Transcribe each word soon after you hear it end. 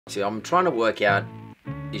See, I'm trying to work out,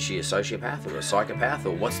 is she a sociopath or a psychopath,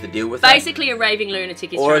 or what's the deal with that? Basically a raving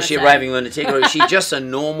lunatic. Or is she a raving lunatic, or is she just a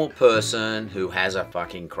normal person who has a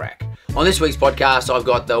fucking crack? On this week's podcast, I've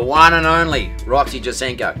got the one and only Roxy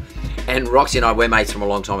Jacenko. And Roxy and I, we're mates from a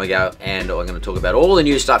long time ago, and I'm going to talk about all the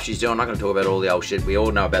new stuff she's doing. I'm not going to talk about all the old shit. We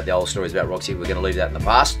all know about the old stories about Roxy. We're going to leave that in the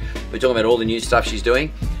past. We're talking about all the new stuff she's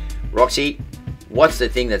doing. Roxy, what's the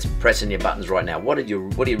thing that's pressing your buttons right now? What are you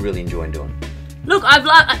really enjoying doing? Look,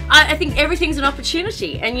 I think everything's an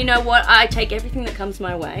opportunity, and you know what? I take everything that comes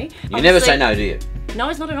my way. You never say no, do you? No,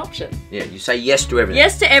 it's not an option. Yeah, you say yes to everything.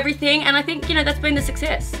 Yes to everything, and I think, that's been the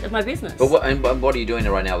success of my business. But what are you doing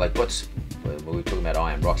right now? Like, we're talking about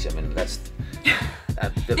I Am Roxy. I mean, that's...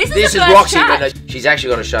 This is Roxy, chat. but she's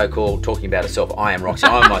actually got a show called Talking About Herself. I Am Roxy.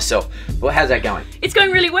 I Am Myself. Well, how's that going? It's going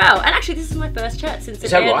really well. And actually, this is my first chat since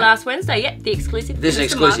it aired last Wednesday. Yeah, the exclusive. This is an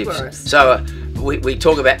exclusive. So we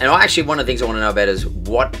talk about, and actually one of the things I want to know about is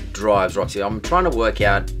what drives Roxy. I'm trying to work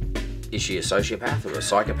out, is she a sociopath or a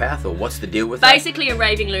psychopath, or what's the deal with that? Basically a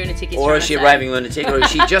raving lunatic. Or is she a raving lunatic, or is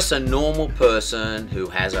she just a normal person who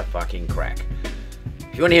has a fucking crack?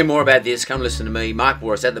 If you want to hear more about this, come listen to me, Mark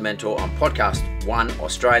Boris at The Mentor, on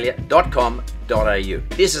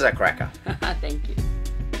podcast1australia.com.au. This is a cracker. Thank you.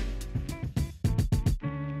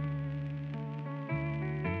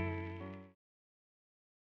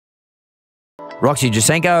 Roxy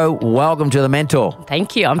Jacenko, welcome to The Mentor.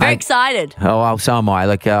 Thank you. I'm very excited. Oh, well, so am I.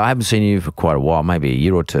 Look, I haven't seen you for quite a while, maybe a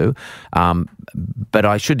year or two. But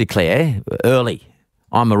I should declare, early,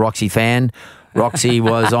 I'm a Roxy fan. Roxy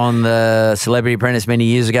was on the Celebrity Apprentice many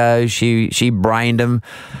years ago. She brained him.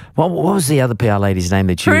 What was the other PR lady's name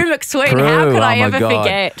that you... Prue McSween. How could I ever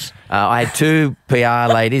forget? I had two PR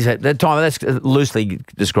ladies at the time. Let's loosely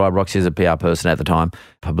describe Roxy as a PR person at the time,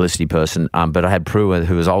 publicity person. But I had Prue,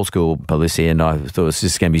 who was old school publicity, and I thought this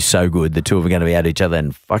is going to be so good. The two of them are going to be at each other,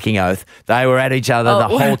 and fucking oath, they were at each other the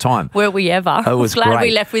whole time. Were we ever? It was glad great.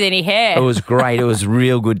 we left with any hair. It was great. It was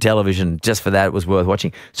real good television. Just for that, it was worth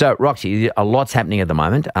watching. So, Roxy, a lot's happening at the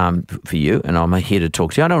moment for you, and I'm here to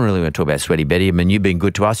talk to you. I don't really want to talk about Sweaty Betty. I mean, you've been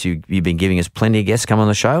good to us. You've been giving us plenty of guests come on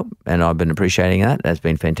the show, and I've been appreciating that. That's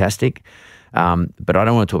been fantastic. But I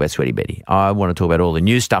don't want to talk about Sweaty Betty. I want to talk about all the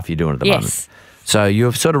new stuff you're doing at the moment. So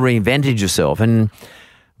you've sort of reinvented yourself. And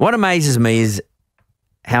what amazes me is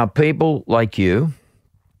how people like you,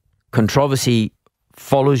 controversy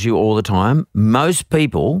follows you all the time. Most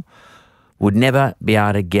people would never be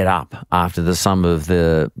able to get up after some of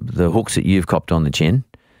the hooks that you've copped on the chin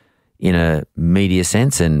in a media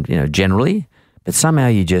sense and, generally. But somehow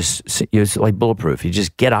you're like bulletproof. You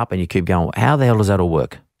just get up and you keep going. How the hell does that all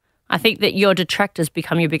work? I think that your detractors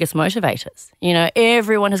become your biggest motivators.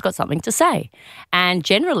 Everyone has got something to say. And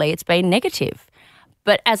generally it's been negative.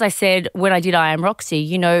 But as I said, when I did I Am Roxy,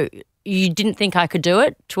 you didn't think I could do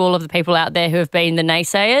it, to all of the people out there who have been the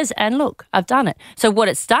naysayers. And look, I've done it. So what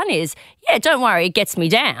it's done is, don't worry, it gets me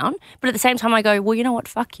down. But at the same time I go, well, you know what?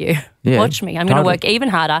 Fuck you. Yeah, Watch me. I'm going to work even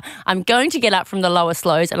harder. I'm going to get up from the lowest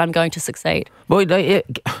lows and I'm going to succeed. Well,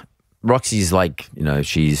 Roxy's like,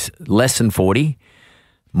 she's less than 40.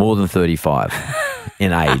 More than 35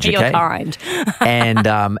 in age, okay? You're kind.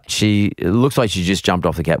 And she looks like she just jumped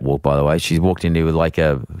off the catwalk, by the way. She's walked in here with like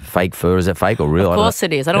a fake fur. Is it fake or real? Of course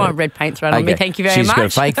it is. I don't want red paint thrown on me. Thank you very much. She's got a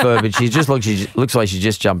fake fur, but she looks like she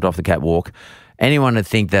just jumped off the catwalk. Anyone would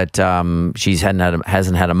think that she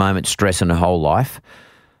hasn't had a moment's stress in her whole life.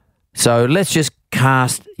 So let's just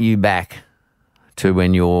cast you back to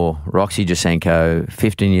when you're Roxy Jacenko,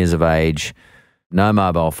 15 years of age, no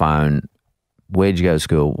mobile phone. Where'd you go to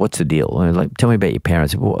school? What's the deal? Like, tell me about your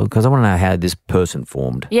parents, because I want to know how this person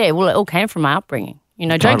formed. Yeah, well, it all came from my upbringing.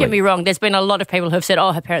 Don't get me wrong. There's been a lot of people who have said,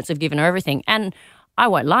 her parents have given her everything. And I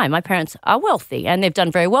won't lie, my parents are wealthy and they've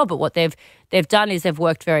done very well. But what they've done is they've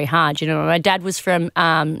worked very hard. My dad was from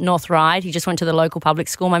North Ryde. He just went to the local public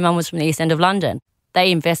school. My mum was from the East End of London.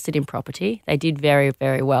 They invested in property. They did very,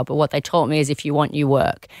 very well. But what they taught me is if you want, you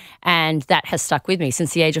work. And that has stuck with me.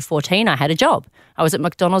 Since the age of 14, I had a job. I was at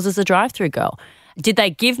McDonald's as a drive-through girl. Did they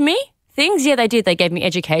give me things? Yeah, they did. They gave me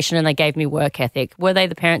education and they gave me work ethic. Were they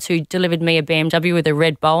the parents who delivered me a BMW with a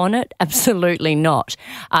red bow on it? Absolutely not.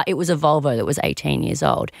 It was a Volvo that was 18 years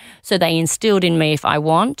old. So they instilled in me, if I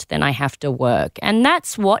want, then I have to work. And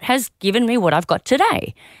that's what has given me what I've got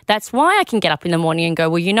today. That's why I can get up in the morning and go,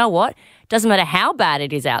 well, you know what? Doesn't matter how bad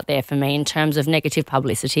it is out there for me in terms of negative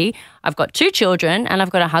publicity. I've got 2 children and I've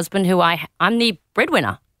got a husband who I'm the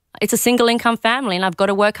breadwinner. It's a single income family and I've got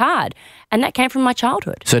to work hard. And that came from my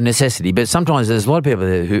childhood. So necessity. But sometimes there's a lot of people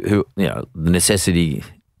who the necessity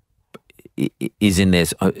is in there.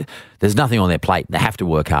 There's nothing on their plate. They have to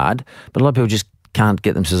work hard. But a lot of people just can't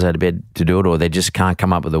get themselves out of bed to do it, or they just can't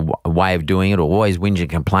come up with a way of doing it, or always whinging and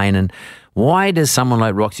complaining. Why does someone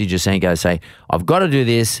like Roxy Jacenko say, I've got to do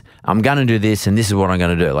this, I'm going to do this, and this is what I'm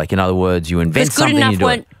going to do? Like, in other words, you invent something, you do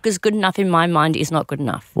it. Because good enough in my mind is not good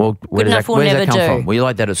enough. Well, where does that come from? Were you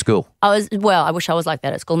like that at school? I wish I was like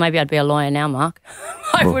that at school. Maybe I'd be a lawyer now, Mark.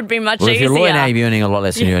 It would be much easier. If you're a lawyer now, you'd be earning a lot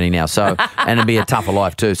less than you're earning now. So, and it'd be a tougher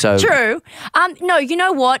life too. So True. No, you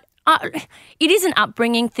know what? It is an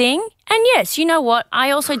upbringing thing. And yes, you know what?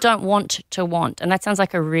 I also don't want to want. And that sounds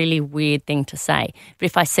like a really weird thing to say. But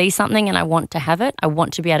if I see something and I want to have it, I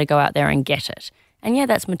want to be able to go out there and get it. And yeah,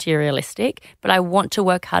 that's materialistic, but I want to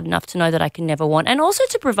work hard enough to know that I can never want, and also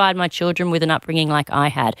to provide my children with an upbringing like I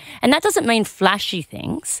had. And that doesn't mean flashy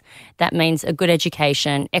things. That means a good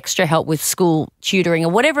education, extra help with school tutoring,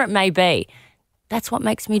 or whatever it may be. That's what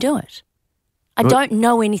makes me do it. I don't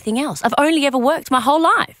know anything else. I've only ever worked my whole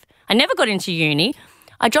life. I never got into uni.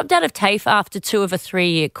 I dropped out of TAFE after 2 of a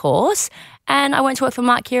 3-year course, and I went to work for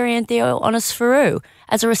Mark Curie and Theo Onisferu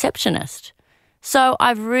as a receptionist. So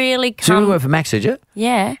I've really come... So you worked for Max, did you?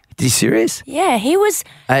 Yeah. Are you serious? Yeah, he was...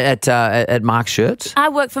 At Mark's Shirts? I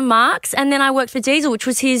worked for Mark's, and then I worked for Diesel, which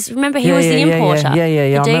was his... Remember, he was the importer.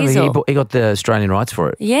 Yeah. I Diesel. remember he got the Australian rights for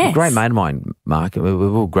it. Yes. A great mate of mine, Mark. We were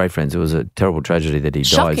all great friends. It was a terrible tragedy that he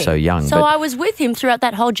died so young. So I was with him throughout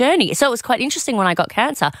that whole journey. So it was quite interesting when I got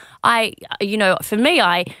cancer. For me,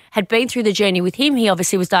 I had been through the journey with him. He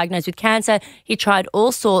obviously was diagnosed with cancer. He tried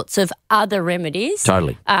all sorts of other remedies.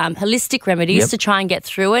 Totally. Holistic remedies to try and get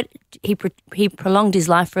through it. He prolonged his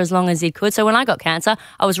life for as long as he could. So when I got cancer,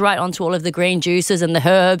 I was right onto all of the green juices and the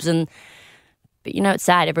herbs but it's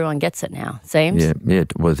sad. Everyone gets it now, seems. Yeah,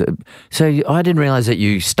 it was. So I didn't realise that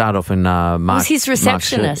you start off in Mark. I was his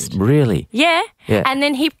receptionist. Really? Yeah. And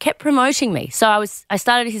then he kept promoting me. So I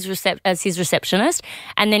started as his receptionist,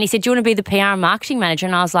 and then he said, "Do you want to be the PR and marketing manager?"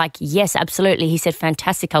 And I was like, "Yes, absolutely." He said,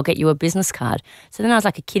 "Fantastic, I'll get you a business card." So then I was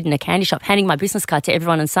like a kid in a candy shop, handing my business card to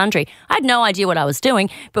everyone and sundry. I had no idea what I was doing,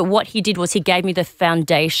 but what he did was he gave me the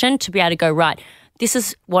foundation to be able to go, right, this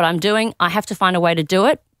is what I'm doing. I have to find a way to do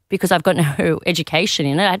it, because I've got no education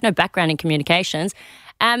in it. I had no background in communications.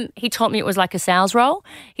 He taught me it was like a sales role.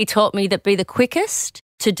 He taught me that be the quickest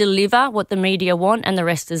to deliver what the media want, and the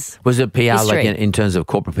rest is Was it PR history. like in terms of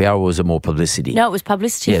corporate PR, or was it more publicity? No, it was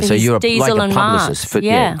publicity. Yeah, for so his you're Diesel like a and publicist.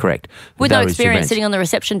 Mars. Correct. With That no was your experience brands. sitting on the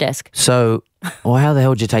reception desk. So, how the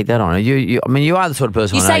hell did you take that on? You are the sort of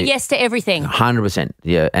person You say yes to everything. 100%,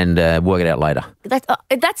 yeah, and work it out later.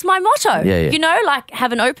 That's my motto. Yeah. Like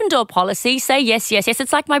have an open door policy, say yes, yes, yes.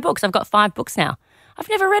 It's like my books. I've got 5 books now. I've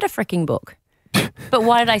never read a freaking book. But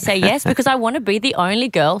why did I say yes? Because I want to be the only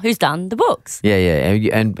girl who's done the books. Yeah.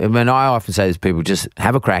 And when I often say to people, just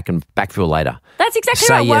have a crack and backfill later. That's exactly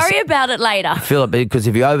right. Worry about it later. Fill it, because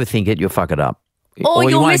if you overthink it, you'll fuck it up. Or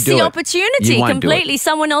you'll miss the it. opportunity completely.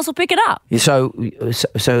 Someone else will pick it up. Yeah, so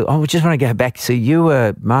I just want to go back.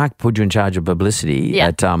 So Mark put you in charge of publicity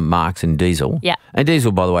at Mark's and Diesel. Yeah. And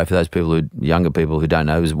Diesel, by the way, for those younger people who don't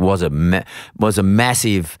know, was a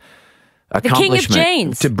massive accomplishment. The king of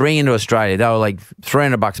jeans. To bring into Australia. They were like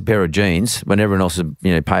 $300 a pair of jeans when everyone else,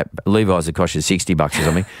 Levi's would cost you $60 or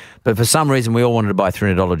something. But for some reason, we all wanted to buy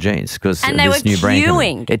 $300 jeans because and they this were new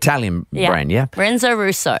queuing. brand, Italian brand, yeah. Renzo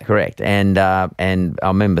Russo. Correct. And I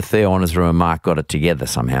remember Theo Onisferu and Mark got it together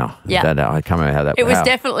somehow. Yeah. I can't remember how that. It was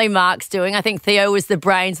definitely Mark's doing. I think Theo was the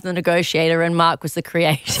brains and the negotiator, and Mark was the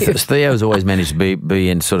creative. Theo's always managed to be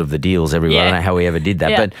in sort of the deals everywhere. Yeah. I don't know how he ever did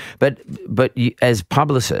that. Yeah. But you, as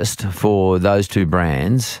publicist for those 2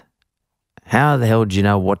 brands, how the hell did you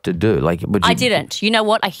know what to do? I didn't. You know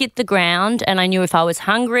what? I hit the ground, and I knew if I was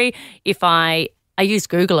hungry, if I used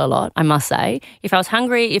Google a lot, I must say. If I was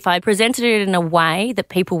hungry, if I presented it in a way that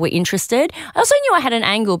people were interested. I also knew I had an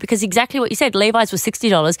angle, because exactly what you said, Levi's was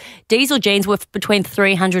 $60. Diesel jeans were between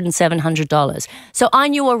 $300 and $700. So I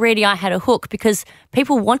knew already I had a hook, because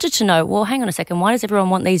people wanted to know, well, hang on a second, why does everyone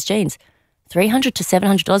want these jeans? $300 to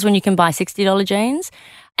 $700 when you can buy $60 jeans?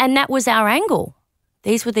 And that was our angle.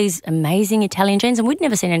 These were these amazing Italian jeans, and we'd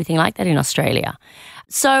never seen anything like that in Australia.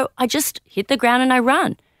 So I just hit the ground and I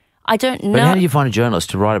run. I don't know. But how do you find a journalist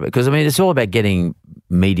to write about? Because, it's all about getting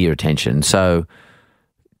media attention. So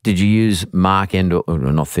did you use Mark or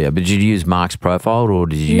not Theo, but did you use Mark's profile, or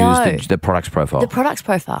did you use the product's profile? The product's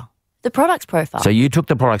profile. The product's profile. So you took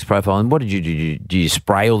the product's profile, and what did you do? Do you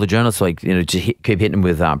spray all the journalists, to keep hitting them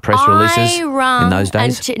with press releases in those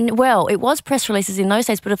days? Well, it was press releases in those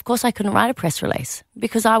days, but of course I couldn't write a press release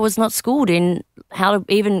because I was not schooled in how to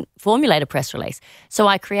even formulate a press release. So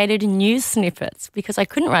I created news snippets because I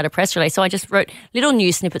couldn't write a press release. So I just wrote little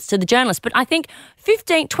news snippets to the journalists. But I think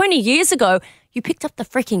 20 years ago, You picked up the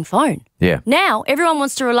freaking phone. Yeah. Now, everyone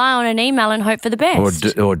wants to rely on an email and hope for the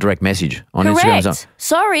best. Or a direct message on Correct. Instagram.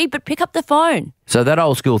 Sorry, but pick up the phone. So that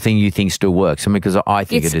old school thing you think still works? I mean, because I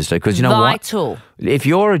think it is too. Because you know vital. what? If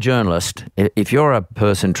you're a journalist, if you're a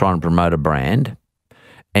person trying to promote a brand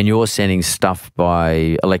and you're sending stuff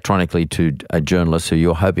by electronically to a journalist who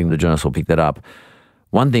you're hoping the journalist will pick that up,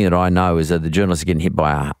 one thing that I know is that the journalists are getting hit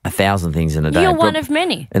by 1,000 things in a day. You're one of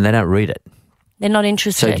many. And they don't read it. They're not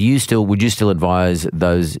interested. So would you still advise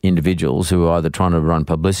those individuals who are either trying to run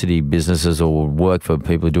publicity businesses or work for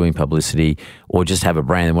people doing publicity or just have a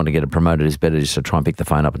brand and want to get it promoted, it's better just to try and pick the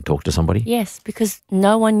phone up and talk to somebody? Yes, because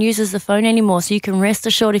no one uses the phone anymore. So you can rest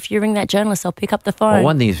assured if you ring that journalist, they'll pick up the phone. Well,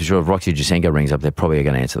 one thing is for sure, if Roxy Jacenko rings up, they're probably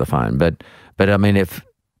going to answer the phone. But I mean,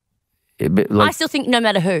 I still think no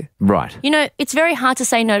matter who. Right. You know, it's very hard to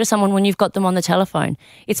say no to someone when you've got them on the telephone.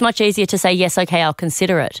 It's much easier to say, yes, okay, I'll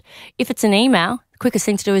consider it. If it's an email, the quickest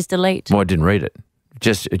thing to do is delete. Well, I didn't read it.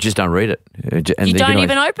 Just don't read it. And you don't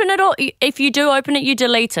even open it, or if you do open it, you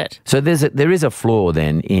delete it. So there is a flaw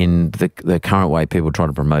then in the current way people try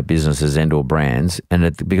to promote businesses and or brands,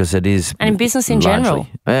 because it is and in business in largely,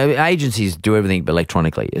 general. Agencies do everything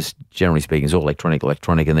electronically. It's generally speaking, it's all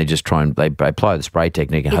electronic, and they just try and they apply the spray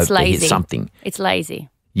technique and hope they hit something. It's lazy.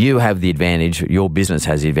 You have the advantage. Your business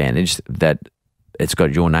has the advantage that it's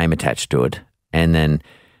got your name attached to it, and then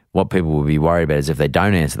what people will be worried about is if they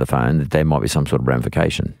don't answer the phone, that there might be some sort of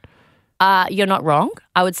ramification. You're not wrong.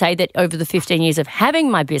 I would say that over the 15 years of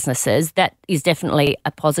having my businesses, that is definitely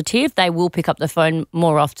a positive. They will pick up the phone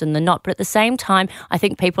more often than not. But at the same time, I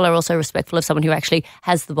think people are also respectful of someone who actually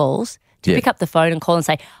has the balls to pick up the phone and call and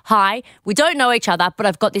say, hi, we don't know each other, but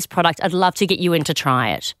I've got this product. I'd love to get you in to try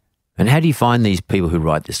it. And how do you find these people who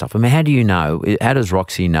write this stuff? I mean, how do you know? How does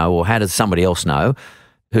Roxy know, or how does somebody else know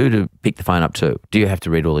who to pick the phone up to? Do you have to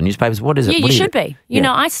read all the newspapers? What is it? Yeah, you should be. You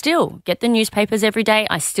know, I still get the newspapers every day.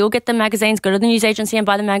 I still get the magazines, go to the news agency and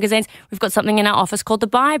buy the magazines. We've got something in our office called the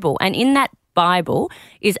Bible. And in that Bible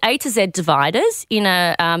is A to Z dividers in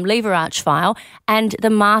a lever arch file and the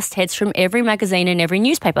mastheads from every magazine and every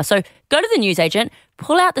newspaper. So go to the news agent,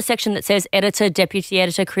 pull out the section that says editor, deputy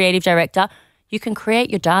editor, creative director. You can create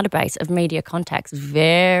your database of media contacts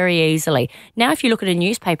very easily. Now, if you look at a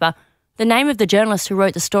newspaper, the name of the journalist who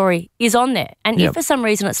wrote the story is on there. And if for some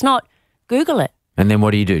reason it's not, Google it. And then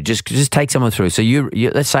what do? Just take someone through. So you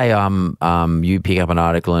let's say you pick up an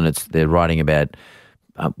article and they're writing about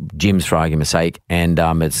gyms, for argument's sake, and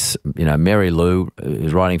it's Mary Lou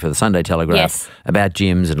who's writing for the Sunday Telegraph about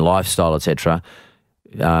gyms and lifestyle, etc.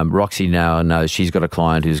 Roxy now knows she's got a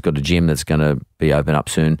client who's got a gym that's going to be open up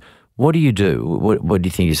soon. What do you do? What do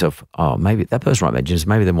you think to yourself? Oh, maybe that person writes about gyms.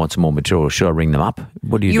 Maybe they want some more material. Should I ring them up?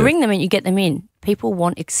 What do you do? You ring them and you get them in. People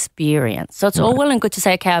want experience. So it's all well and good to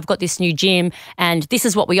say, okay, I've got this new gym and this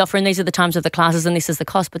is what we offer and these are the times of the classes and this is the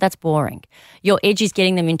cost, but that's boring. Your edge is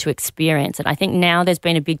getting them into experience. And I think now there's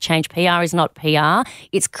been a big change. PR is not PR.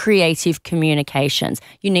 It's creative communications.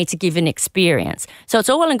 You need to give an experience. So it's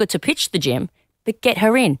all well and good to pitch the gym, but get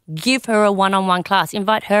her in. Give her a one-on-one class.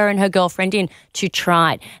 Invite her and her girlfriend in to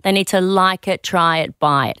try it. They need to like it, try it,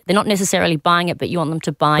 buy it. They're not necessarily buying it, but you want them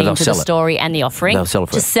to buy into the story and the offering. They'll sell it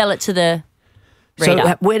for to sell it to the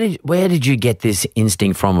reader. So where did you get this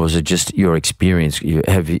instinct from? Or was it just your experience?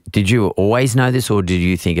 Did you always know this, or did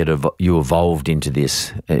you think you evolved into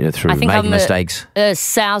this through making mistakes? A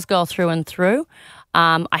sales girl through and through.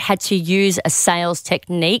 I had to use a sales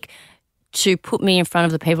technique to put me in front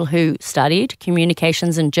of the people who studied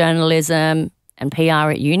communications and journalism and PR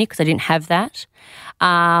at uni, because I didn't have that.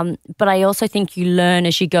 But I also think you learn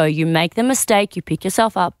as you go. You make the mistake, you pick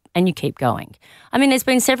yourself up, and you keep going. I mean, there's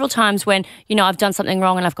been several times when, I've done something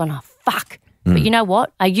wrong and I've gone, oh, fuck. But you know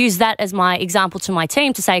what? I use that as my example to my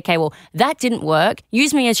team to say, okay, well, that didn't work.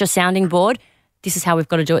 Use me as your sounding board. This is how we've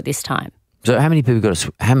got to do it this time. So how many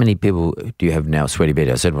people do you have now, Sweaty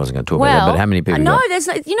Betty? I said I wasn't going to talk about that, but how many people? No, there's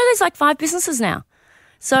like 5 businesses now.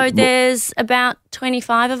 So there's about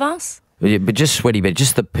 25 of us. But just Sweaty Betty,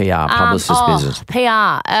 just the PR publicist business.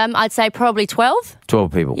 PR, I'd say probably 12.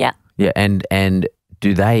 12 people. Yeah. Yeah, and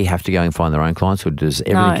do they have to go and find their own clients, or does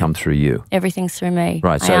everything come through you? Everything's through me.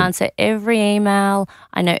 Right. So I answer every email.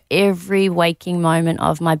 I know every waking moment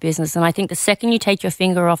of my business. And I think the second you take your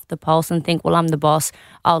finger off the pulse and think, well, I'm the boss,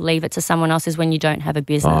 I'll leave it to someone else, is when you don't have a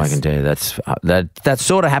business. Oh, I can tell you that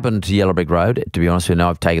sort of happened to Yellow Brick Road. To be honest with you, now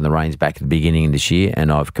I've taken the reins back at the beginning of this year,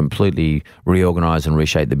 and I've completely reorganised and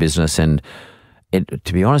reshaped the business. And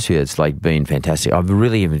to be honest with you, it's been fantastic. I've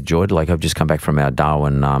really enjoyed it. I've just come back from our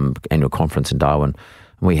Darwin annual conference in Darwin.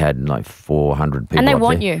 We had like 400 people. And they up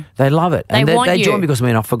want there. you. They love it. They want they you. join because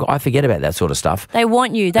I forget about that sort of stuff. They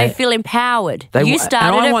want you. They feel empowered. You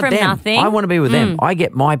started it from nothing. I want to be with them. I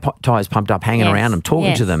get my tyres pumped up, hanging around them,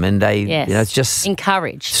 talking to them, and they, it's just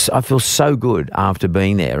encouraged. I feel so good after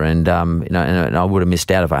being there, and and I would have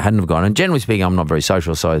missed out if I hadn't have gone. And generally speaking, I'm not very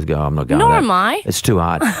social, so I go, I'm not going. Nor am I. It's too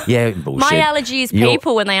hard. Yeah, bullshit. My allergy is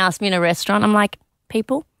people. When they ask me in a restaurant, I'm like,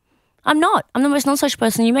 people. I'm not. I'm the most non-social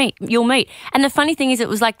person you'll meet. And the funny thing is, it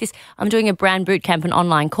was like this. I'm doing a brand boot camp, an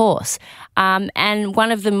online course. And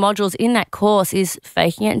one of the modules in that course is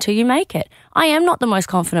faking it until you make it. I am not the most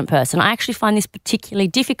confident person. I actually find this particularly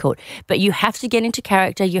difficult. But you have to get into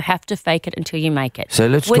character. You have to fake it until you make it. So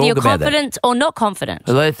let's whether talk you're about confident or not confident.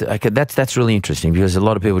 Okay, that's really interesting because a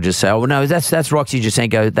lot of people just say, "Oh, no, that's Roxy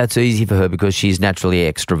Jacenko. That's easy for her because she's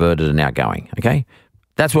naturally extroverted and outgoing." Okay,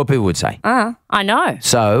 that's what people would say. I know.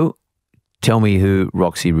 So tell me who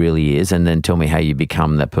Roxy really is, and then tell me how you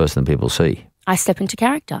become that person that people see. I step into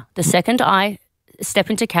character. The second I step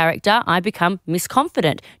into character, I become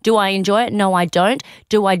misconfident. Do I enjoy it? No, I don't.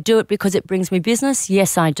 Do I do it because it brings me business?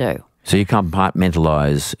 Yes, I do. So you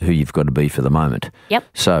compartmentalise who you've got to be for the moment. Yep.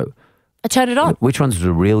 So I turn it on. which one's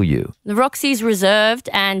the real you? The Roxy's reserved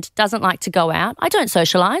and doesn't like to go out. I don't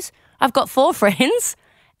socialise. I've got 4 friends,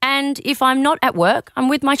 and if I'm not at work, I'm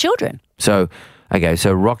with my children. So, okay,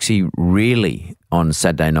 so Roxy really on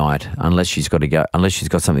Saturday night, unless she's got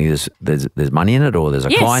something there's money in it, or there's a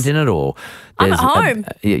client in it, or I'm there's at home.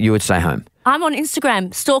 You would stay home. I'm on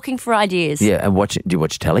Instagram stalking for ideas. Yeah, and do you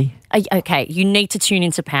watch telly? Okay, you need to tune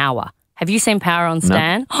into Power. Have you seen Power on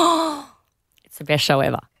Stan? No. It's the best show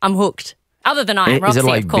ever. I'm hooked. Other than I am Roxy, is it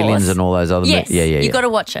like of course. Billions and all those other? Yes, yeah. You got to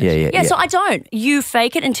watch it. Yeah. So I don't. You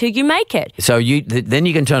fake it until you make it. So then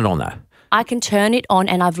you can turn it on though. I can turn it on,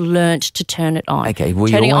 and I've learnt to turn it on. Okay, well,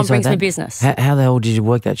 turning it on brings like me business. How the hell did you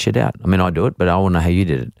work that shit out? I mean, I do it, but I want to know how you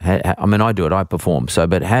did it. I do it. I perform. So,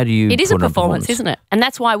 but how do you? It is put a on performance, isn't it? And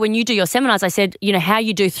that's why when you do your seminars, I said, how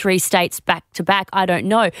you do 3 states back to back, I don't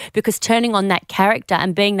know, because turning on that character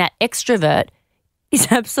and being that extrovert is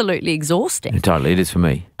absolutely exhausting. Totally, it is for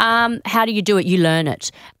me. How do you do it? You learn it.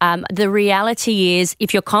 The reality is,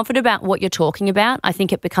 if you're confident about what you're talking about, I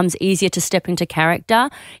think it becomes easier to step into character.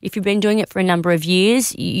 If you've been doing it for a number of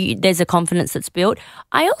years, there's a confidence that's built.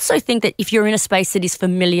 I also think that if you're in a space that is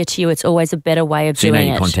familiar to you, it's always a better way of doing it. So you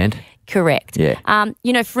know your content? Correct. Yeah.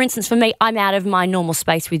 For instance, for me, I'm out of my normal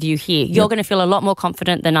space with you here. You're going to feel a lot more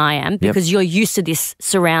confident than I am because you're used to this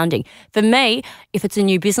surrounding. For me, if it's a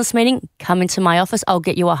new business meeting, come into my office. I'll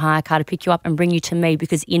get you a hire car to pick you up and bring you to me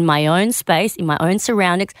because in my own space, in my own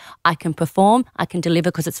surroundings, I can perform, I can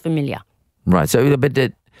deliver because it's familiar. Right. So, but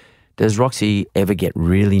does Roxy ever get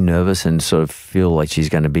really nervous and sort of feel like she's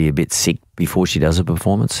going to be a bit sick before she does a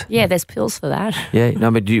performance? Yeah, there's pills for that. Yeah. No,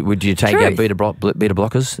 but would you take out beta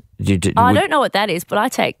blockers? I don't know what that is, but I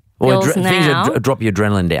take pills now. Things that drop your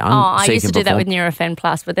adrenaline down. I used to do that with Nurofen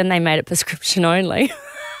Plus, but then they made it prescription only.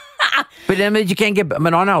 But I mean, you can't get. I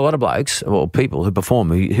mean, I know a lot of blokes or people who perform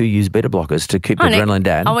who use beta blockers to keep adrenaline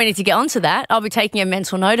down. Oh, we need to get onto that. I'll be taking a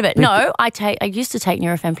mental note of it. No, I used to take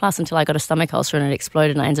Nurofen Plus until I got a stomach ulcer and it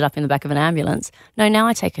exploded and I ended up in the back of an ambulance. No, now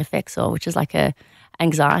I take Effexor, which is like a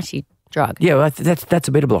anxiety drug. Yeah, well, that's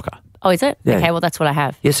a beta blocker. Oh, is it? Yeah. Okay, well, that's what I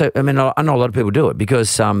have. Yeah, so, I mean, I know a lot of people do it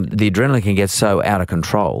because the adrenaline can get so out of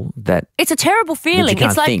control that... It's a terrible feeling. You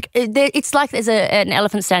can't think. It's like there's an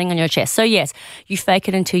elephant standing on your chest. So, yes, you fake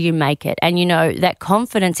it until you make it. And, that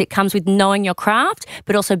confidence, it comes with knowing your craft,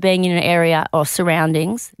 but also being in an area or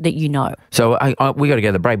surroundings that you know. So, we got to go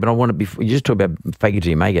to the break, but I want to... You just talk about fake it till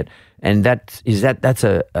you make it. And that's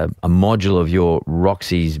a module of your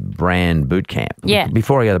Roxy's brand boot camp. Yeah.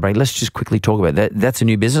 Before I go to the break, let's just quickly talk about that. That's a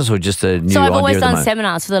new business or just a new idea? So I've always done moment?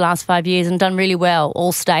 seminars for the last 5 years and done really well,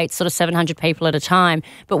 all states, sort of 700 people at a time.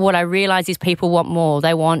 But what I realise is people want more.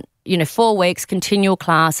 They want 4 weeks, continual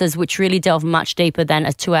classes, which really delve much deeper than a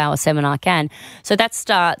 2-hour seminar can. So that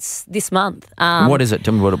starts this month. What is it?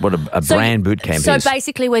 Tell me what a brand boot camp is. So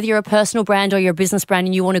basically, whether you're a personal brand or you're a business brand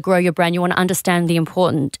and you want to grow your brand, you want to understand the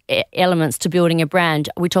important elements to building a brand.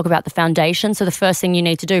 We talk about the foundation. So the first thing you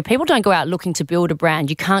need to do, people don't go out looking to build a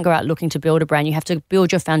brand. You can't go out looking to build a brand. You have to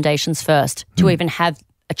build your foundations first to even have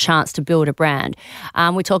a chance to build a brand.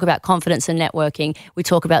 We talk about confidence and networking. We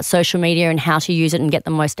talk about social media and how to use it and get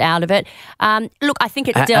the most out of it. Look, I think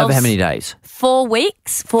it delves... Over how many days? 4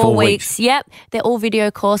 weeks. 4 weeks. Yep. They're all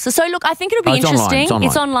video courses. So look, I think it'll be interesting.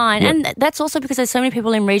 It's online. Yep. And that's also because there's so many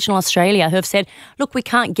people in regional Australia who have said, look, we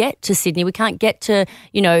can't get to Sydney. We can't get to,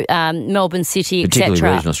 Melbourne City, etc.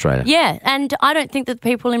 Particularly regional Australia. Yeah. And I don't think that the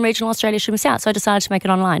people in regional Australia should miss out. So I decided to make it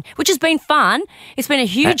online, which has been fun. It's been a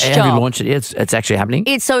huge job. Have you launched it? It's actually happening?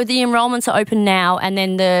 So the enrollments are open now, and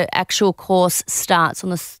then the actual course starts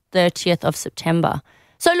on the 30th of September.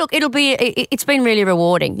 So look, it's been really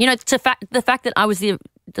rewarding. You know, the fact that I was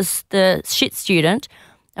the shit student,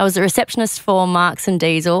 I was a receptionist for Marks and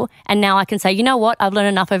Diesel, and now I can say, you know what, I've learned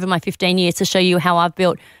enough over my 15 years to show you how I've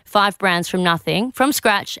built 5 brands from nothing, from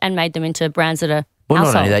scratch, and made them into brands that are Well,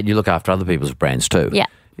 household. not only that, you look after other people's brands too. Yeah.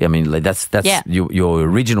 I mean, that's your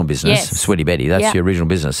original business, Yes. Sweaty Betty. That's your original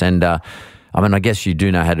business. And I mean, I guess you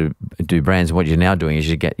do know how to do brands. And what you're now doing is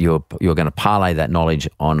you're going to parlay that knowledge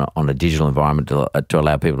on a digital environment to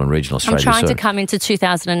allow people in regional Australia. I'm trying to come into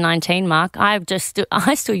 2019, Mark. I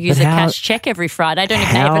still use a cash check every Friday. I don't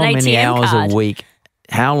even have an ATM card. How many hours a week?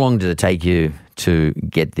 How long did it take you to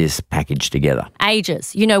get this package together?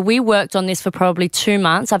 Ages. You know, we worked on this for probably 2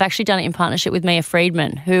 months. I've actually done it in partnership with Mia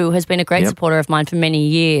Friedman, who has been a great supporter of mine for many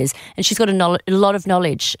years. And she's got a lot of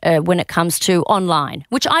knowledge when it comes to online,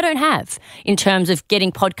 which I don't have, in terms of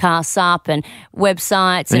getting podcasts up and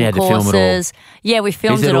websites and courses. Yeah, we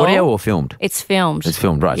filmed it all. Is it audio or filmed? It's filmed. It's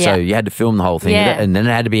filmed, right. Yeah. So you had to film the whole thing, and then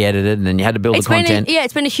it had to be edited, and then you had to build the content.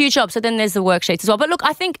 It's been a huge job. So then there's the worksheets as well. But look,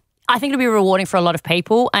 I think it'll be rewarding for a lot of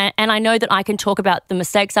people, and I know that I can talk about the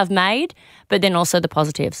mistakes I've made, but then also the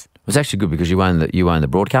positives. It's actually good because you own the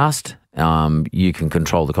broadcast. You can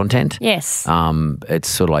control the content. Yes. It's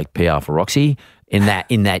sort of like PR for Roxy in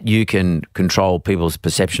that you can control people's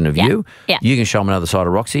perception of you. Yeah. You can show them another side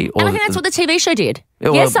of Roxy. And I think that's what the TV show did.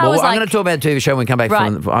 I'm going to talk about the TV show when we come back. Right.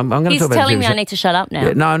 I'm going to He's talk about telling the TV me show. I need to shut up now.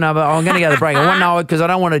 Yeah, no, but I'm going to go to the break. Because I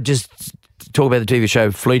don't want to just talk about the TV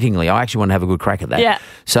show fleetingly. I actually want to have a good crack at that. Yeah.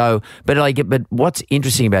 So, but what's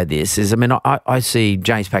interesting about this is, I mean, I see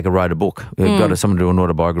James Packer wrote a book. Got someone to do an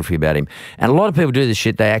autobiography about him. And a lot of people do this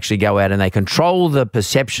shit. They actually go out and they control the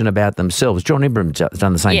perception about themselves. John Ibram's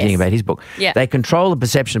done the same thing about his book. Yeah. They control the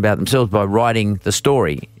perception about themselves by writing the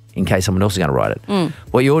story in case someone else is going to write it.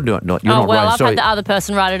 Well, you're not writing a story. I've had the other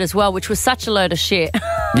person write it as well, which was such a load of shit.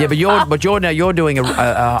 Yeah, but you're doing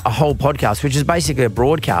a whole podcast, which is basically a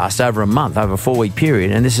broadcast over a month, over a 4-week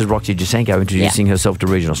period. And this is Roxy Jacenko introducing herself to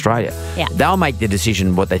regional Australia. Yeah. They'll make the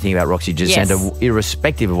decision what they think about Roxy Jacenko,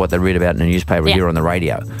 irrespective of what they read about in the newspaper or hear on the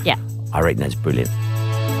radio. Yeah. I reckon that's brilliant.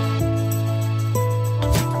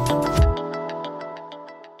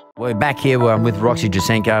 We're back here with Roxy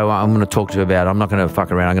Jacenko. I'm going to talk to her about, I'm not going to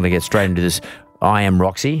fuck around, I'm going to get straight into this. I am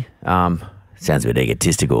Roxy. Sounds a bit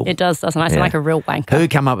egotistical. It does, doesn't it? I sound like a real wanker. Who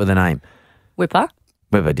come up with the name? Whipper.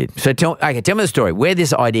 Whipper did. So tell me the story. Where did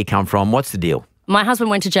this idea come from? What's the deal? My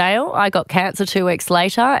husband went to jail. I got cancer 2 weeks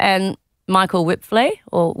later, and Michael Whipfly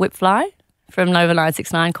from Nova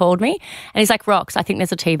 969 called me, and he's like, Rox, I think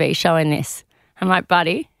there's a TV show in this. I'm like,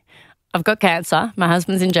 buddy, I've got cancer. My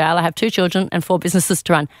husband's in jail. I have 2 children and 4 businesses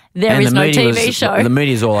to run. There is no TV show. The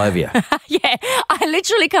media's all over you. Yeah, I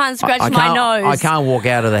literally can't scratch my nose. I can't walk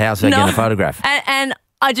out of the house without getting a photograph. And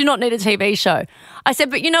I do not need a TV show. I said,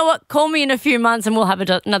 but you know what? Call me in a few months and we'll have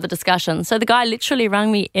another discussion. So the guy literally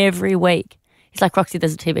rang me every week. He's like, Roxy,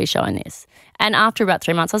 there's a TV show in this. And after about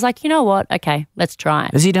 3 months, I was like, you know what? Okay, let's try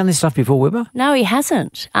it. Has he done this stuff before, Whipper? No, he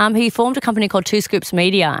hasn't. He formed a company called 2 Scoops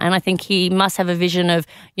Media, and I think he must have a vision of,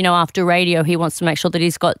 after radio, he wants to make sure that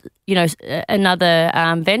he's got, another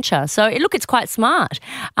venture. So, look, it's quite smart,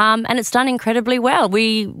 and it's done incredibly well.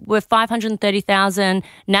 We were 530,000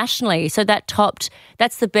 nationally, so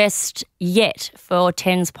that's the best yet for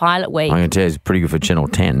 10's pilot week. I'm going to tell you, it's pretty good for Channel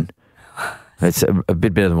 10. It's a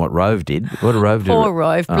bit better than what Rove did. What did Rove do? Poor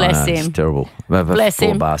Rove, bless him. It's terrible. Bless Poor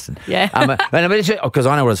him. bastard. Yeah. Because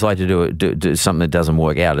I know what it's like to do something that doesn't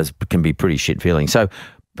work out. It can be pretty shit feeling. So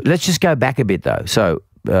let's just go back a bit though. So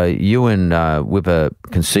you and Whipper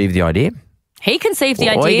conceived the idea. He conceived the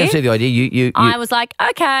idea. He conceived the idea. You I was like,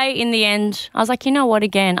 okay. In the end, I was like, you know what?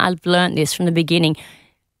 Again, I've learnt this from the beginning.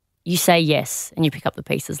 You say yes, and you pick up the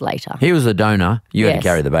pieces later. He was the donor. You had to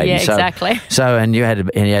carry the baby. Yeah, exactly. So, and he had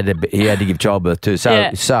to give childbirth too.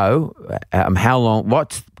 So, how long?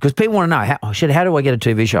 Because people want to know. How do I get a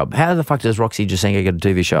TV show? How the fuck does Roxy Jacenko get a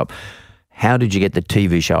TV show? How did you get the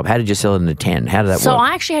TV show? How did you sell it in the 10? How did that work? So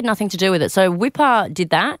I actually had nothing to do with it. So Whipper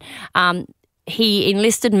did that. He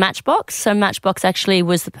enlisted Matchbox. So Matchbox actually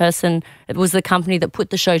was the company that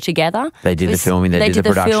put the show together. They did the filming, they did the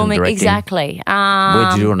production, directing. Exactly. Where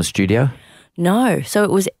did you do it, on a studio? No. So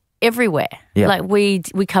it was everywhere. Yep. Like we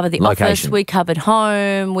covered the Location. office, we covered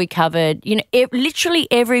home, we covered, literally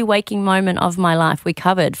every waking moment of my life we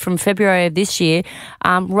covered from February of this year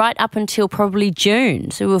right up until probably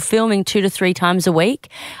June. So we were filming 2 to 3 times a week.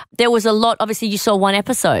 There was a lot. Obviously, you saw 1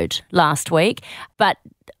 episode last week, but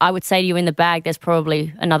I would say to you, in the bag, there's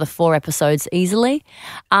probably another 4 episodes easily.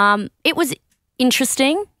 It was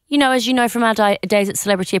interesting. you know, as you know from our days at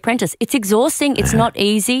Celebrity Apprentice, it's exhausting. It's not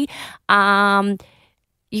easy.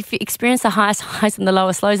 You experience the highest highs and the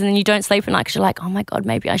lowest lows, and then you don't sleep at night because you're like, oh my God,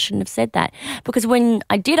 maybe I shouldn't have said that. Because when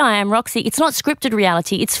I did I Am Roxy, it's not scripted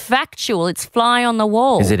reality. It's factual. It's fly on the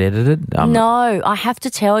wall. Is it edited? No, I have to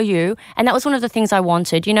tell you. And that was one of the things I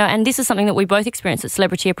wanted, you know, and this is something that we both experienced at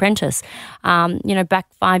Celebrity Apprentice, you know, back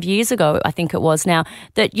 5 years ago, I think it was now,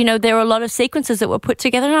 that, you know, there were a lot of sequences that were put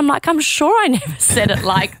together and I'm like, I'm sure I never said it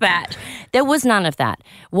like that. There was none of that.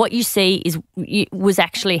 What you see was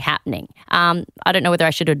actually happening. I don't know whether I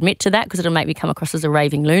should admit to that because it'll make me come across as a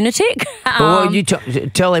raving lunatic. Well, you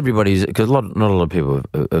tell everybody, because not a lot of people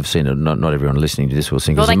have seen it. Not everyone listening to this will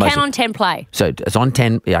sing. Well, they can on 10 Play. So it's on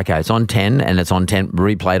 10. Okay, it's on 10 and it's on 10,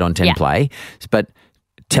 replayed on 10 Play. But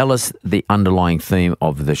tell us the underlying theme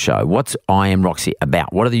of the show. What's I Am Roxy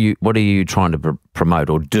about? What are you trying to promote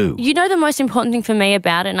or do? You know, the most important thing for me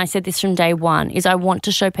about it, and I said this from day one, is I want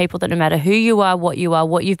to show people that no matter who you are, what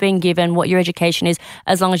you've been given, what your education is,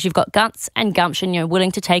 as long as you've got guts and gumption, you're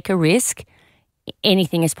willing to take a risk,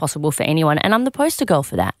 anything is possible for anyone. And I'm the poster girl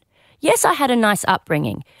for that. Yes, I had a nice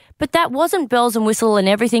upbringing, but that wasn't bells and whistle and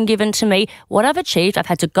everything given to me. What I've achieved, I've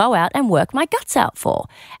had to go out and work my guts out for.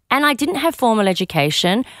 And I didn't have formal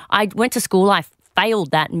education. I went to school. I failed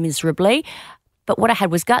that miserably. But what I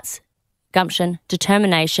had was guts, gumption,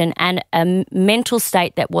 determination, and a mental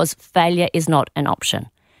state that was failure is not an option.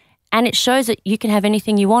 And it shows that you can have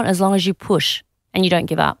anything you want as long as you push and you don't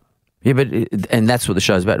give up. Yeah, and that's what the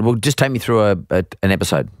show's about. Well, just take me through an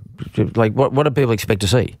episode. Like, what do people expect to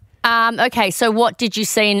see? Okay, so what did you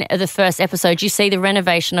see in the first episode? You see the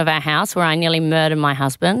renovation of our house where I nearly murdered my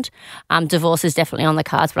husband. Divorce is definitely on the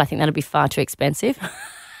cards, but I think that'll be far too expensive.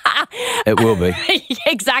 It will be.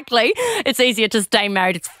 Exactly. It's easier to stay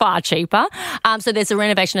married. It's far cheaper. So there's a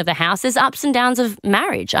renovation of the house. There's ups and downs of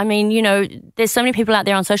marriage. I mean, you know, there's so many people out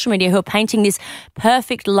there on social media who are painting this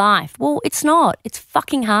perfect life. Well, it's not. It's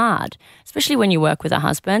fucking hard, especially when you work with a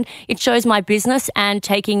husband. It shows my business and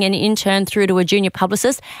taking an intern through to a junior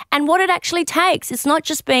publicist and what it actually takes. It's not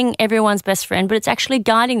just being everyone's best friend, but it's actually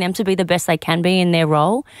guiding them to be the best they can be in their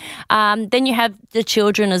role. Then you have the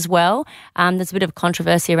children as well. There's a bit of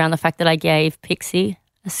controversy around the fact that I gave Pixie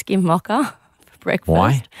a skim mocha for breakfast.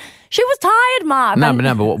 Why? She was tired, Mark.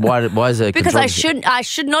 No, but why is it? Because I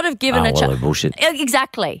should not have given a child. Bullshit.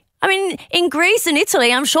 Exactly. I mean, in Greece and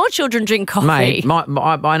Italy, I'm sure children drink coffee. Mate,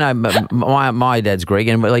 I know my dad's Greek,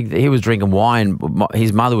 and like he was drinking wine.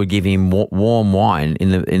 His mother would give him warm wine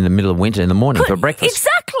in the middle of winter in the morning for breakfast.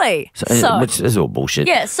 Exactly. Which is all bullshit.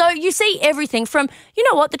 Yeah. So you see everything from, you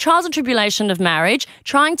know what, the trials and tribulation of marriage,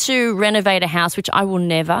 trying to renovate a house, which I will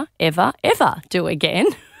never, ever, ever do again.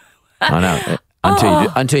 I know.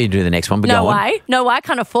 Until you do the next one. But no way. No way. I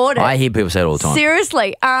can't afford it. I hear people say it all the time.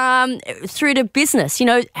 Seriously. Through to business. You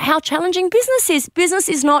know, how challenging business is. Business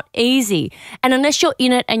is not easy. And unless you're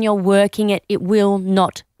in it and you're working it, it will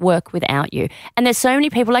not work without you. And there's so many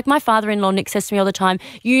people, like my father-in-law, Nick, says to me all the time,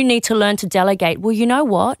 you need to learn to delegate. Well, you know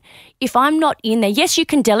what? If I'm not in there, yes, you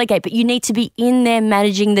can delegate, but you need to be in there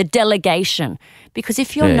managing the delegation. Because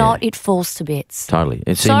if you're not, it falls to bits. Totally.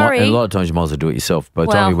 And a lot of times you might as well do it yourself. By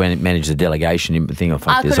the time you manage the delegation, you think, oh,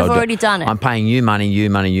 fuck this. I could have already done it. I'm paying you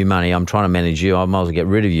money. I'm trying to manage you. I might as well get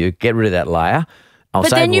rid of you. Get rid of that layer. But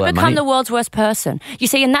then you become the world's worst person. You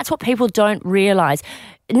see, and that's what people don't realise.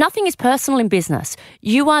 Nothing is personal in business.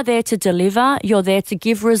 You are there to deliver. You're there to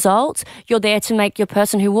give results. You're there to make your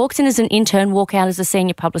person who walks in as an intern walk out as a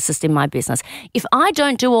senior publicist in my business. If I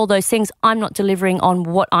don't do all those things, I'm not delivering on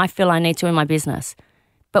what I feel I need to in my business.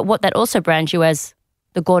 But what that also brands you as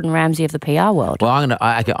the Gordon Ramsay of the PR world. Well,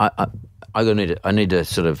 I need to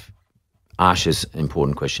sort of ask this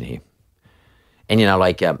important question here. And, you know,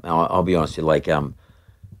 like, I'll be honest with you, like, I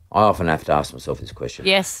often have to ask myself this question.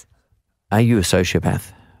 Yes. Are you a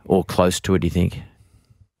sociopath or close to it, do you think?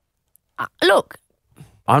 Look.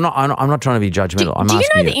 I'm not trying to be judgmental. Do you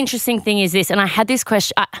know the interesting thing is this, and I had this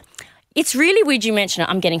question. It's really weird you mention it.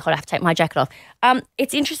 I'm getting hot. I have to take my jacket off.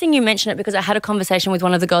 It's interesting you mention it because I had a conversation with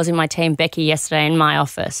one of the girls in my team, Becky, yesterday in my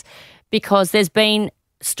office, because there's been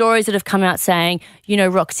stories that have come out saying, you know,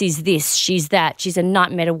 Roxy's this, she's that, she's a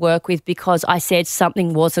nightmare to work with because I said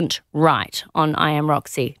something wasn't right on I Am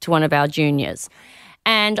Roxy to one of our juniors.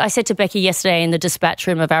 And I said to Becky yesterday in the dispatch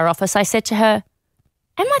room of our office, I said to her,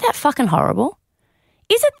 am I that fucking horrible?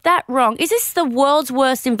 Is it that wrong? Is this the world's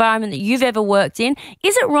worst environment that you've ever worked in?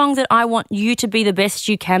 Is it wrong that I want you to be the best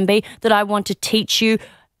you can be, that I want to teach you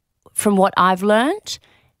from what I've learned?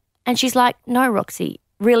 And she's like, no, Roxy,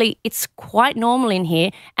 really, it's quite normal in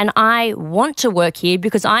here, and I want to work here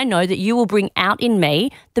because I know that you will bring out in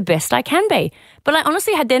me the best I can be. But I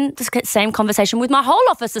honestly had then this same conversation with my whole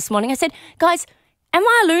office this morning. I said, guys, am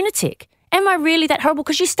I a lunatic? Am I really that horrible?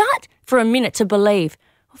 Because you start for a minute to believe,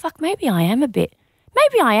 well, fuck, maybe I am a bit.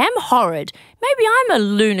 Maybe I am horrid. Maybe I'm a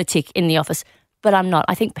lunatic in the office, but I'm not.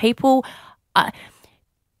 I think people,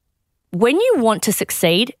 when you want to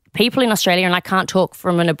succeed, people in Australia, and I can't talk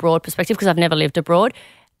from an abroad perspective because I've never lived abroad,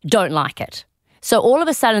 don't like it. So all of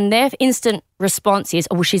a sudden their instant response is,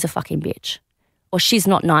 oh, well, she's a fucking bitch, or she's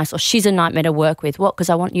not nice, or she's a nightmare to work with. What? Because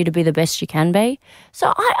I want you to be the best you can be.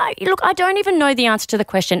 So look, I don't even know the answer to the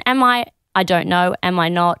question. Am I don't know. Am I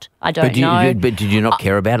not? I don't know. But did you not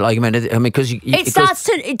care about it? Like, I mean, because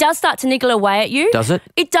it does start to niggle away at you. Does it?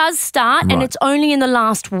 It does start, Right. and it's only in the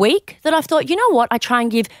last week that I've thought, you know what? I try and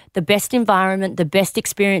give the best environment, the best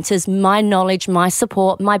experiences, my knowledge, my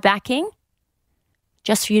support, my backing,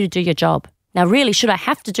 just for you to do your job. Now, really, should I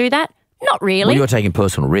have to do that? Not really. Well, you're taking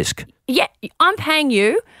personal risk. Yeah, I'm paying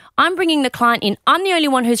you. I'm bringing the client in. I'm the only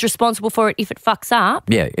one who's responsible for it if it fucks up.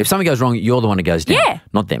 Yeah, if something goes wrong, you're the one who goes down. Yeah.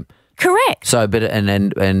 Not them. Correct. So, but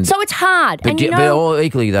and So it's hard. but, And but all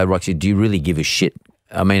equally though, Roxy, do you really give a shit?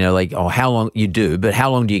 I mean, like, how long you do, but how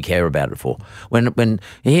long do you care about it for? When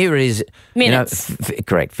here it is, minutes.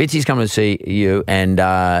 Correct. Fitzy's coming to see you, and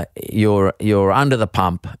you're under the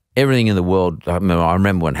pump. Everything in the world. I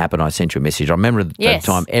remember when it happened. I sent you a message. I remember at that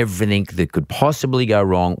time, everything that could possibly go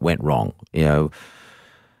wrong went wrong. You know,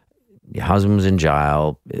 your husband was in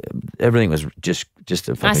jail. Everything was just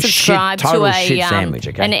a I subscribed total to shit sandwich.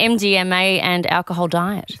 Okay, an MDMA and alcohol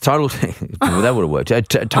diet. total. Well, that would have worked. A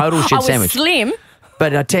total shit I was sandwich. slim.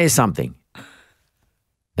 But I tell you something,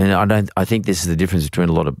 and I think this is the difference between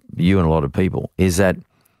a lot of you and a lot of people, is that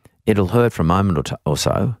it'll hurt for a moment or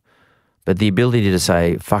so, but the ability to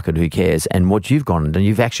say, fuck it, who cares? And what you've gone and done,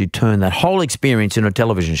 you've actually turned that whole experience into a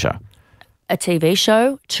television show. A TV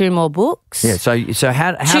show, 2 more books. Yeah, so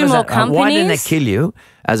how Two does more that, why didn't that companies. kill you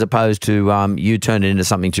as opposed to you turn it into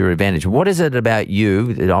something to your advantage? What is it about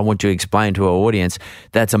you that I want you to explain to our audience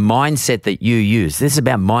that's a mindset that you use? This is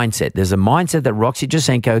about mindset. There's a mindset that Roxy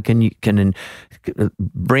Jacenko can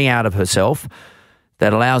bring out of herself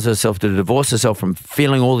that allows herself to divorce herself from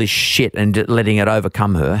feeling all this shit and letting it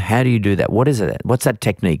overcome her. How do you do that? What is it? What's that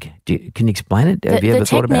technique? Can you explain it? Have you ever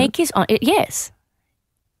thought about it? The technique is, yes,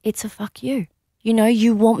 it's a fuck you. You know,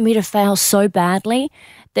 you want me to fail so badly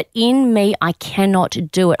that in me I cannot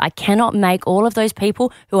do it. I cannot make all of those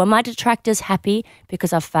people who are my detractors happy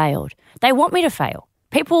because I've failed. They want me to fail.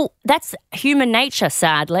 People, that's human nature,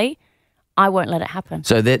 sadly. I won't let it happen.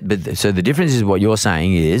 So the difference is what you're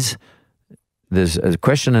saying is there's a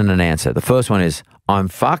question and an answer. The first one is I'm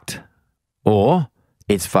fucked or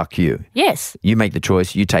it's fuck you. Yes. You make the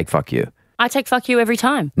choice. You take fuck you. I take fuck you every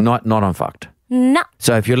time. Not I'm fucked. No.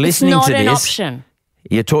 So if you're listening to It's not an this, option.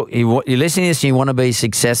 you're listening to this and you want to be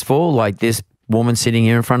successful like this woman sitting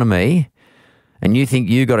here in front of me and you think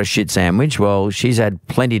you got a shit sandwich, well, she's had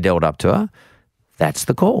plenty dealt up to her. That's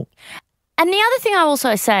the call. And the other thing I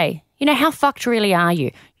also say, you know, how fucked really are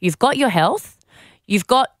you? You've got your health.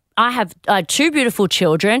 I have 2 beautiful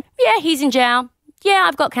children. Yeah, he's in jail. Yeah,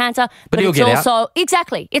 I've got cancer. But he'll get out.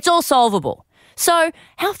 Exactly. It's all solvable. So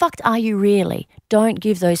how fucked are you really? Don't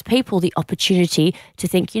give those people the opportunity to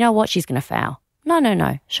think, you know what, she's going to fail.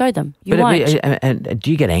 No. Show them. You won't. And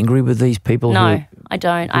do you get angry with these people? No, I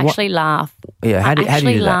don't. I actually laugh. Yeah, how do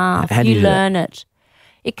you do laugh. that? How do you do learn that?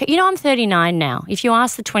 it. You know, I'm 39 now. If you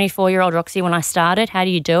ask the 24-year-old Roxy when I started, how do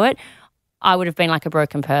you do it? I would have been like a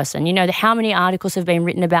broken person. You know, how many articles have been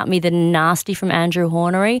written about me that are nasty from Andrew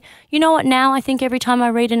Hornery? You know what now I think every time I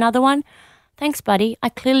read another one? Thanks, buddy. I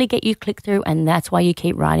clearly get you click through and that's why you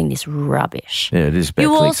keep writing this rubbish. Yeah, it is bad You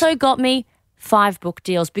clicks. also got me 5 book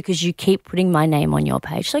deals because you keep putting my name on your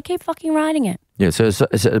page. So keep fucking writing it. Yeah, so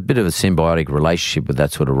it's a bit of a symbiotic relationship with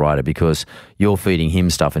that sort of writer because you're feeding him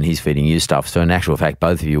stuff and he's feeding you stuff. So in actual fact,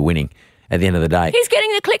 both of you are winning at the end of the day. He's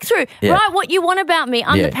getting the click through. Yeah. Right, what you want about me.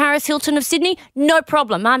 I'm Yeah. the Paris Hilton of Sydney. No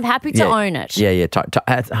problem. I'm happy to own it. Yeah,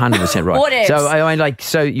 100% right. What else? So I mean,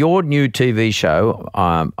 so your new TV show,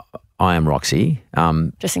 I Am Roxy.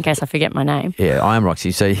 Just in case I forget my name. Yeah, I Am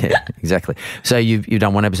Roxy. So yeah, exactly. So you've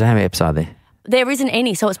done one episode. How many episodes are there? There isn't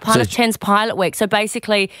any, so it's part of 10's pilot week. So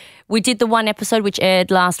basically, we did the one episode which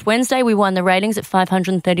aired last Wednesday. We won the ratings at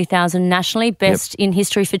 530,000 nationally, best in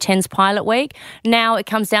history for 10's pilot week. Now it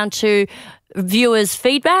comes down to viewers'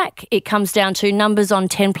 feedback. It comes down to numbers on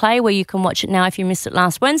 10 Play, where you can watch it now if you missed it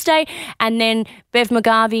last Wednesday. And then Bev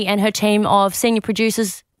McGarvey and her team of senior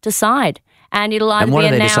producers decide. and it'll either And what be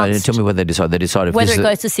do they announced. decide? Tell me what they decide. They decide if whether this it is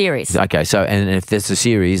goes to series. Okay, so and if there's a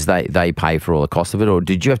series, they pay for all the cost of it, or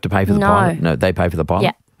did you have to pay for the pilot? No, they pay for the pilot?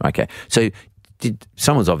 Yeah. Okay. So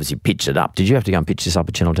someone's obviously pitched it up. Did you have to go and pitch this up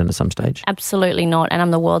at Channel 10 at some stage? Absolutely not. And I'm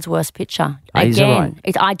the world's worst pitcher. Is that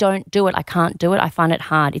right? I don't do it. I can't do it. I find it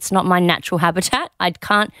hard. It's not my natural habitat.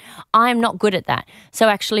 I'm not good at that. So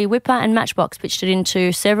actually Whipper and Matchbox pitched it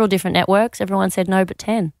into several different networks. Everyone said no but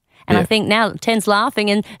 10. And I think now 10's laughing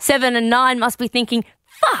and 7 and 9 must be thinking,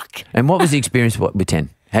 fuck. And what was the experience with 10?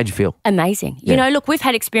 How'd you feel? Amazing. You know, look, we've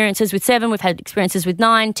had experiences with 7, we've had experiences with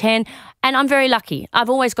 9, 10, and I'm very lucky. I've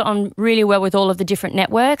always got on really well with all of the different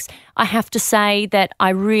networks. I have to say that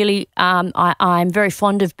I really, I'm very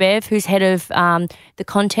fond of Bev, who's head of the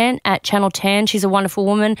content at Channel 10. She's a wonderful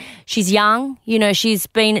woman. She's young. You know, she's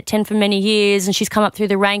been at 10 for many years and she's come up through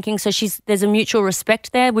the rankings. So there's a mutual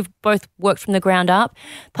respect there. We've both worked from the ground up.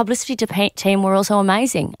 Publicity team were also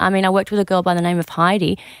amazing. I mean, I worked with a girl by the name of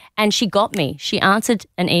Heidi and she got me. She answered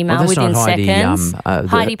an email within seconds.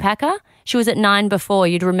 Heidi Packer. She was at 9 before.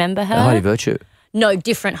 You'd remember her. Heidi Virtue. No,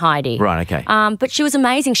 different Heidi. Right, okay. But she was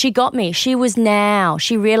amazing. She got me. She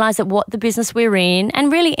realised that what the business we're in,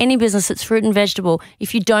 and really any business that's fruit and vegetable,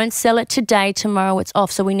 if you don't sell it today, tomorrow it's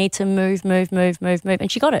off. So we need to move.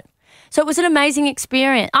 And she got it. So it was an amazing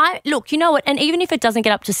experience. Look, you know what? And even if it doesn't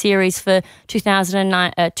get up to series for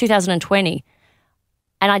 2020,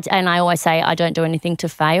 and I always say I don't do anything to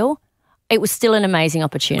fail, it was still an amazing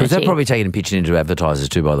opportunity. Because they're probably taking and pitching into advertisers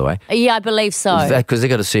too, by the way. Yeah, I believe so. Because they've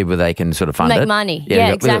got to see where they can sort of fund it. Make money.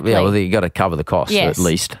 Yeah, exactly. Yeah, well, you've got to cover the costs at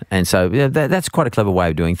least. And so that's quite a clever way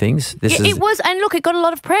of doing things. It was. And look, it got a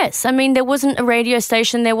lot of press. I mean, there wasn't a radio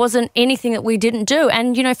station. There wasn't anything that we didn't do.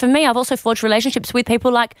 And, you know, for me, I've also forged relationships with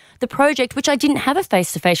people like The Project, which I didn't have a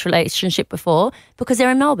face-to-face relationship before because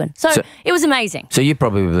they're in Melbourne. So it was amazing. So you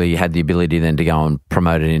probably had the ability then to go and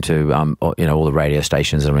promote it into, all the radio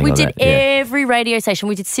stations and everything like that. We did every radio station.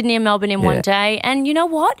 We did Sydney and Melbourne in one day. And you know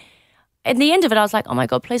what? At the end of it, I was like, oh my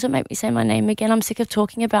God, please don't make me say my name again. I'm sick of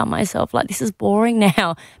talking about myself. Like, this is boring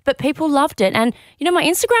now. But people loved it. And, you know, my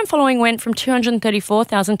Instagram following went from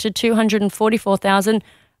 234,000 to 244,000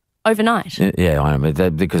 overnight. Yeah, I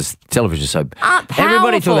know. Because television is so... powerful.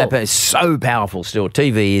 Everybody talks about it's so powerful still.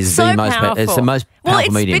 TV is so the most powerful. It's the most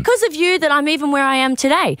powerful medium. Well, it's because of you that I'm even where I am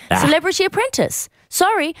today. Celebrity Apprentice.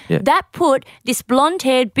 Sorry, that put this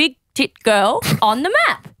blonde-haired, big-tit girl on the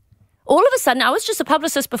map. All of a sudden, I was just a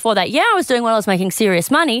publicist before that. Yeah, I was doing well. I was making serious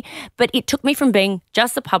money. But it took me from being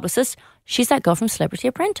just a publicist. She's that girl from Celebrity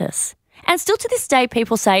Apprentice. And still to this day,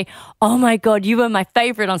 people say, oh, my God, you were my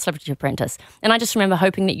favourite on Celebrity Apprentice. And I just remember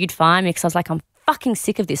hoping that you'd fire me because I was like, I'm fucking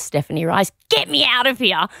sick of this Stephanie Rice. Get me out of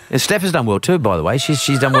here. And Steph has done well too, by the way.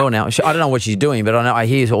 She's done well now. I don't know what she's doing, but I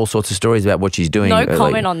hear all sorts of stories about what she's doing. No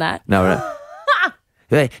comment on that. No.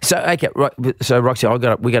 Yeah, so, okay, right, so Roxy, we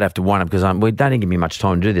got to have to wind up because we don't give me much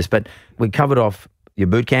time to do this, but we covered off your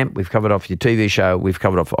boot camp, we've covered off your TV show, we've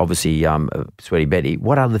covered off, obviously, Sweaty Betty.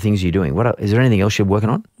 What other things are you doing? Is there anything else you're working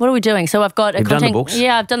on? What are we doing? So I've got You've done the books?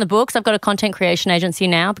 Yeah, I've done the books. I've got a content creation agency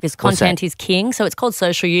now because content is king. So it's called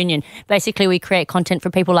Social Union. Basically, we create content for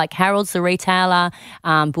people like Harold's, the retailer,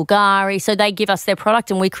 Bulgari. So they give us their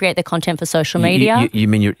product and we create the content for social media. You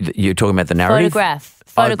mean you're talking about the narrative?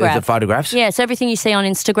 Photograph. The photographs? Yeah, so everything you see on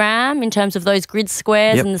Instagram in terms of those grid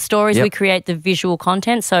squares and the stories, we create the visual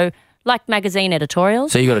content. So like magazine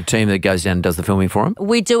editorials. So you've got a team that goes down and does the filming for them?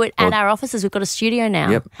 We do it at our offices. We've got a studio now.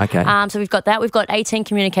 Yep, okay. So we've got that. We've got 18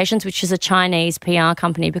 Communications, which is a Chinese PR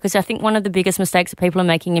company, because I think one of the biggest mistakes that people are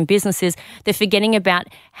making in business is they're forgetting about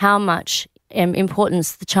how much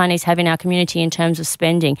importance the Chinese have in our community in terms of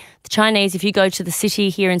spending. The Chinese, if you go to the city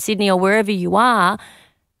here in Sydney or wherever you are,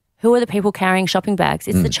 who are the people carrying shopping bags?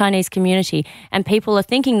 It's the Chinese community. And people are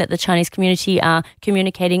thinking that the Chinese community are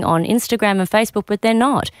communicating on Instagram and Facebook, but they're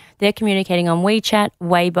not. They're communicating on WeChat,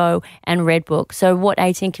 Weibo, and Redbook. So what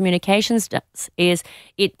 18 Communications does is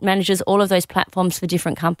it manages all of those platforms for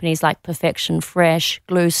different companies like Perfection, Fresh,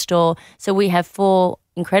 Glue Store. So we have 4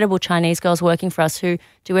 incredible Chinese girls working for us who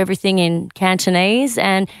do everything in Cantonese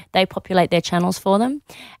and they populate their channels for them.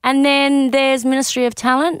 And then there's Ministry of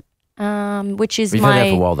Talent, which is You've had that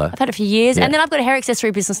for a while, though. I've had it for years. Yeah. And then I've got a hair accessory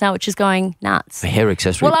business now, which is going nuts. A hair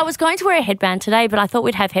accessory? Well, I was going to wear a headband today, but I thought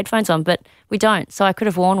we'd have headphones on, but we don't, so I could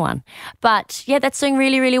have worn one. But, yeah, that's doing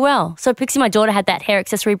really, really well. So Pixie, my daughter, had that hair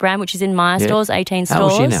accessory brand, which is in Maya stores, 18 stores. How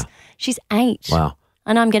old is she now? She's 8. Wow.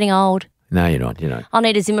 I know I'm getting old. No, you're not. I'll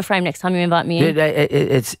need a Zimmer frame next time you invite me in.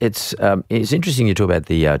 It's interesting you talk about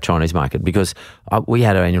the Chinese market because we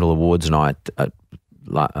had our annual awards night 2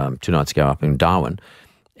 nights ago up in Darwin,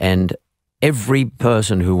 and every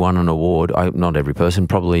person who won an award, not every person,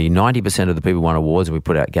 probably 90% of the people who won awards, and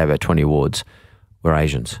we gave out 20 awards, were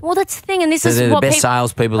Asians. Well, that's the thing, and this is they're what the best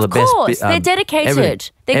salespeople, the best. Of course, they're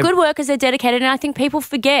dedicated. They're good workers. They're dedicated, and I think people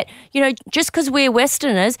forget. Just because we're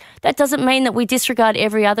Westerners, that doesn't mean that we disregard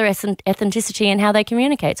every other ethnicity and how they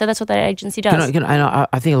communicate. So that's what that agency does. And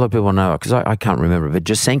I think a lot of people know because I can't remember. But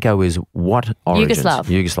Jacenko is what origins?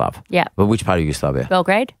 Yugoslav. Yeah. But which part of Yugoslavia?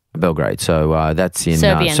 Belgrade. Belgrade. So that's in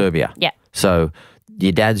Serbia. Yeah. So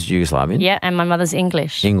your dad's Yugoslavian. Yeah, and my mother's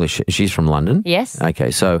English. English. She's from London. Yes.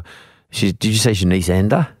 Okay. So. Did you say she's an East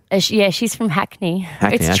Ender? Yeah, she's from Hackney.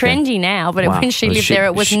 It's trendy now, but when she lived there,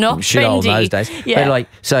 it was not trendy. Old those days. Yeah. But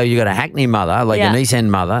so you got a Hackney mother, an East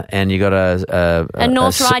End mother, and you got a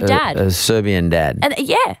North Ride dad, a Serbian dad.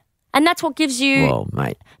 And that's what gives you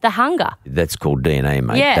the hunger. That's called DNA,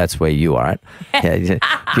 mate. Yeah. That's where you are at.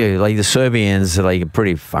 The Serbians are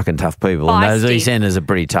pretty fucking tough people. And those East Enders are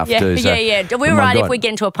pretty tough too. So, We're right if we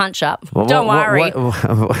get into a punch up. Don't worry.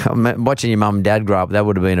 Watching your mum and dad grow up, that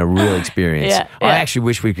would have been a real experience. I actually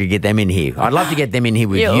wish we could get them in here. I'd love to get them in here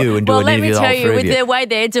with you and do an interview. Well, let me tell you, with the way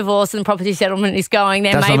their divorce and property settlement is going,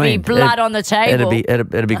 there may be blood on the table.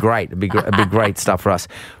 It'd be great. It'd be great stuff for us.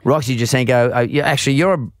 Roxy Jacenko, actually,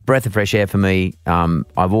 you're a breath of fresh air for me.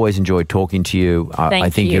 I've always enjoyed talking to you. I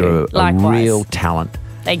think you're a real talent.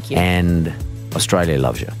 Thank you. And Australia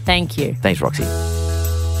loves you. Thank you. Thanks, Roxy.